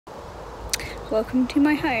welcome to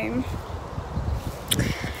my home.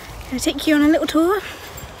 I'm going to take you on a little tour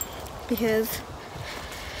because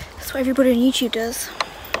that's what everybody on YouTube does.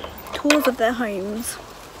 Tours of their homes.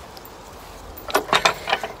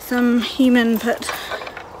 Some human put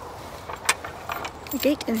a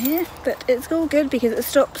gate in here, but it's all good because it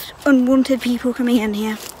stops unwanted people coming in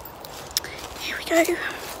here. Here we go.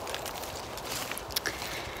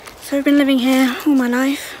 So I've been living here all my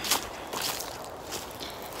life.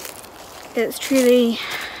 It's truly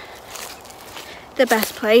the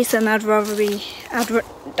best place, and I'd rather be, I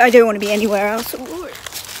don't want to be anywhere else. You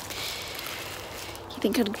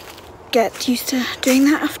think I'd get used to doing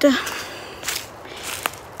that after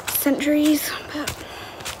centuries, but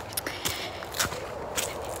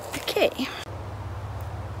okay.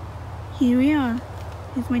 Here we are.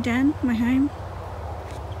 Here's my den, my home.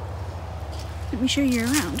 Let me show you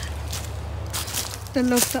around. The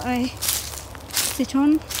log that I sit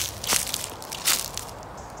on.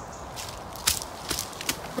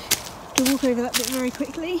 To walk over that bit very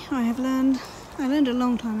quickly. I learned a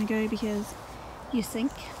long time ago because you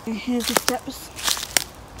sink. Here's the steps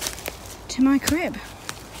to my crib.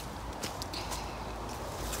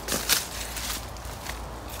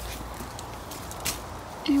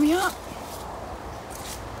 Here we are.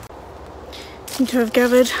 Seem to have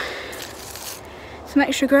gathered some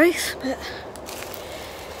extra growth, but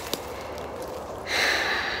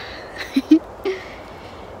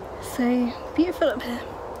so beautiful up here.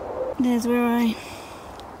 There's where I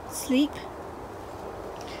sleep.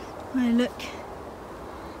 I look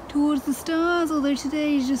towards the stars, although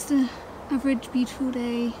today is just an average beautiful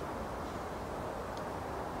day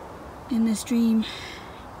in this dream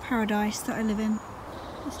paradise that I live in.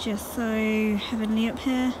 It's just so heavenly up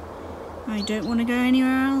here. I don't want to go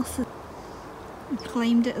anywhere else. I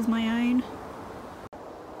claimed it as my own.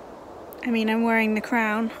 I mean, I'm wearing the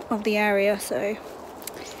crown of the area, so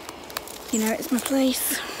you know it's my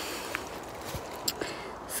place.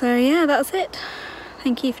 So yeah, that's it.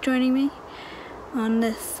 Thank you for joining me on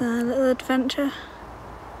this little adventure,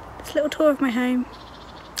 this little tour of my home.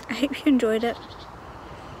 I hope you enjoyed it.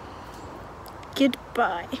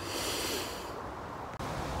 Goodbye.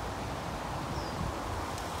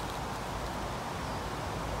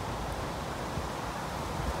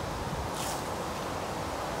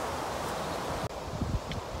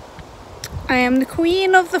 I am the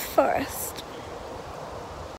queen of the forest.